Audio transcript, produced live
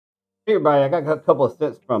Hey everybody, I got a couple of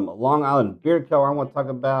scents from Long Island Beard Co. I want to talk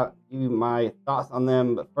about, give you my thoughts on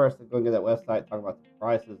them. But first, I'm going to get that website, talk about the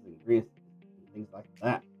prices, ingredients, and things like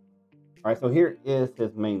that. All right, so here is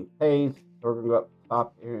his main page. So we're going to go up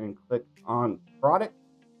top here and click on product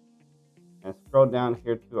and scroll down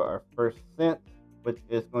here to our first scent, which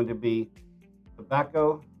is going to be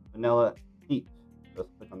tobacco vanilla peach. Let's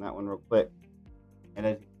click on that one real quick. And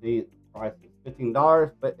as you can see, the price is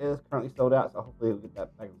 $15, but it is currently sold out, so hopefully we'll get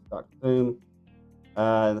that back in stock soon.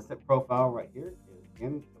 The scent profile right here is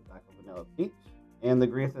again tobacco vanilla peach, and the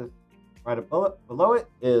greases right below it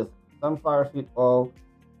is sunflower seed oil,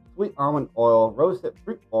 sweet almond oil, rosehip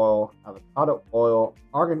fruit oil, avocado oil,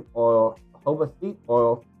 argan oil, jojoba seed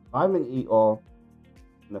oil, vitamin E oil,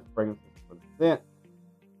 and the fragrances for the scent.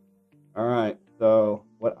 All right, so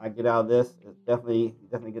what I get out of this is definitely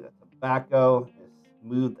get that tobacco. It's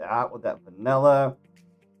smoothed out with that vanilla,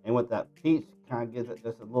 and with that peach, kind of gives it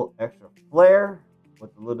just a little extra flair with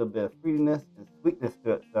a little bit of fruitiness and sweetness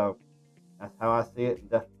to it. So that's how I see it.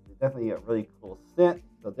 Definitely a really cool scent.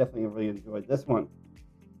 So definitely really enjoyed this one.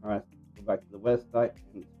 All right, let's go back to the website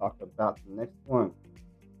and talk about the next one.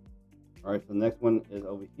 All right, so the next one is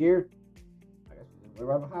over here. I guess it's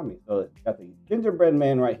right behind me. So it's got the gingerbread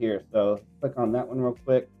man right here. So click on that one real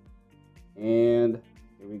quick, and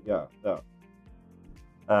here we go. So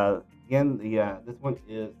again, this one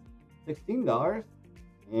is $16,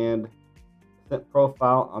 and the scent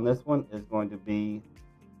profile on this one is going to be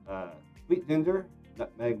sweet ginger,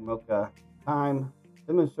 nutmeg, mocha, thyme,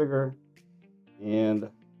 cinnamon sugar, and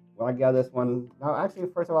when I got this one, now actually,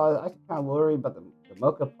 first of all, I was actually kind of worried about the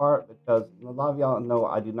mocha part because a lot of y'all know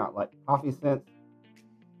I do not like coffee scents,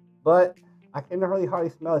 but I can really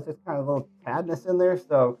hardly smell it. It's just kind of a little tadness in there.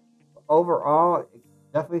 So overall, it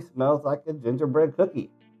definitely smells like a gingerbread cookie.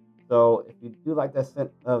 So if you do like that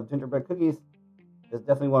scent of gingerbread cookies, it's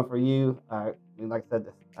definitely one for you. I mean, like I said,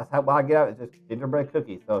 that's how I get out. It's just gingerbread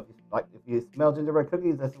cookies. So if you smell gingerbread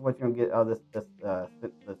cookies, this is what you're gonna get out of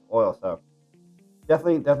this oil. So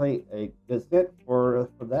definitely a good scent for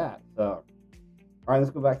that. So all right,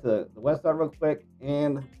 let's go back to the website real quick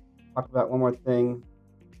and talk about one more thing.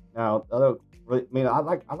 Now, the other, I mean, I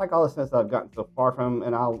like all the scents that I've gotten so far from,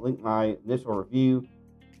 and I'll link my initial review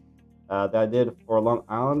that I did for Long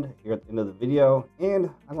Island here at the end of the video, and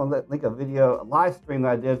I'm gonna link a live stream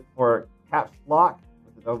that I did for Caps Lock,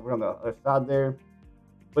 which is over on the other side there,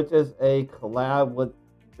 which is a collab with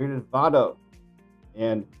Bearded Vado,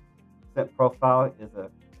 and scent profile is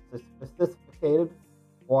a sophisticated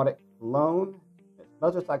aquatic cologne. It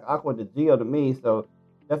smells just like Aqua di Gio to me, so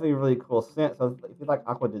definitely a really cool scent. So if you like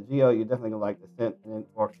Aqua di Gio, you're definitely gonna like the scent. And then,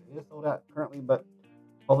 of course, it is sold out currently, but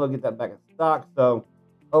hopefully we'll get that back in stock. So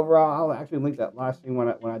overall, I'll actually link that live stream when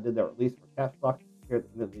I did that release for Caps Lock here at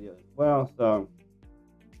the end of the video as well. So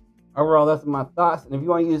overall, that's my thoughts. And if you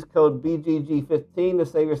want to use code BGG15 to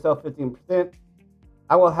save yourself 15%,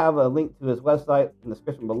 I will have a link to his website in the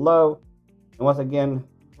description below. And once again,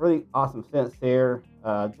 really awesome scents here.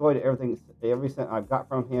 Enjoyed every scent I got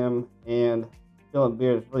from him, and Dylan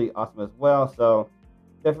Beard is really awesome as well. So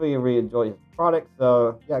definitely really enjoy his product.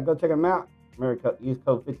 So yeah, go check him out. Remember, use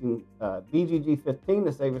code BGG15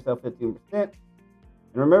 to save yourself 15%. And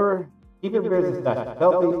remember, keep your beards and mustache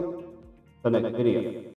healthy. Till next video.